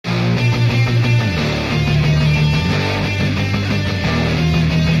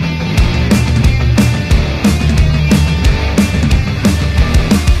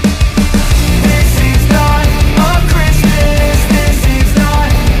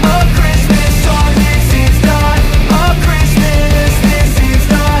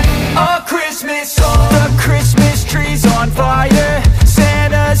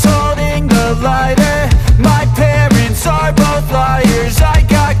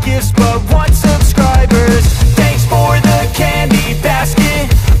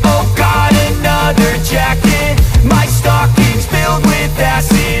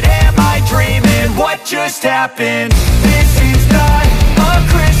happen. This is not a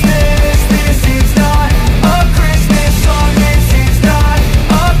Christmas. This is not a Christmas song. This is not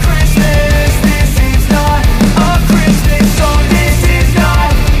a Christmas. This is not a Christmas song. This is not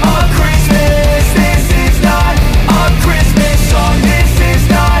a Christmas. This is not a Christmas song. This is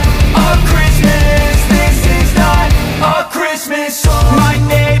not a Christmas. This is not a Christmas song. My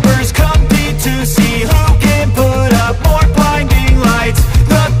neighbors compete to see who can put up more blinding lights.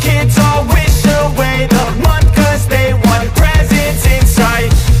 The kids all wish away the month 'cause they want presents in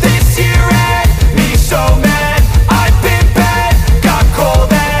sight. This year had me so mad. I've been bad, got coal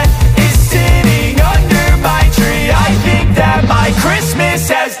that is sitting under my tree. I think that my Christmas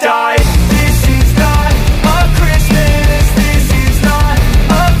has died. This is not a Christmas. This is not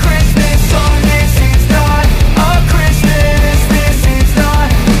a Christmas song. This is not a Christmas. This is not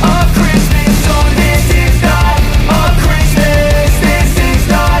a Christmas song. This is not a Christmas. This is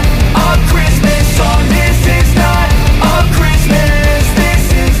not a Christmas song. This is not a Christmas. This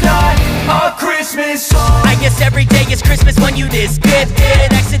is not a Christmas song. I guess every day is Christmas when you this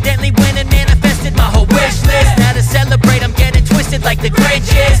gifted. Accidentally went and manifested my whole wish list. Now to celebrate I'm getting twisted like the Grinch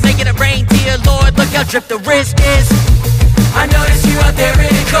is. Making a reindeer, Lord, look how drip the wrist is. I noticed you out there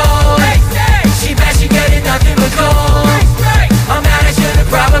in the cold. She bad, she getting nothing but gold. I'm mad, I should've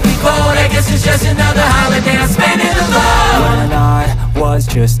probably bold. I guess it's just another holiday I'm spending alone. When I was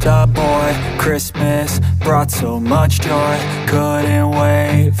just a boy, Christmas brought so much joy. Couldn't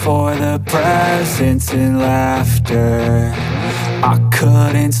wait for the presents and laughter. I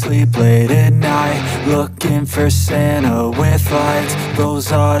couldn't sleep late at night, looking for Santa with lights.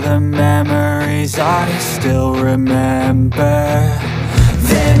 Those are the memories I still remember.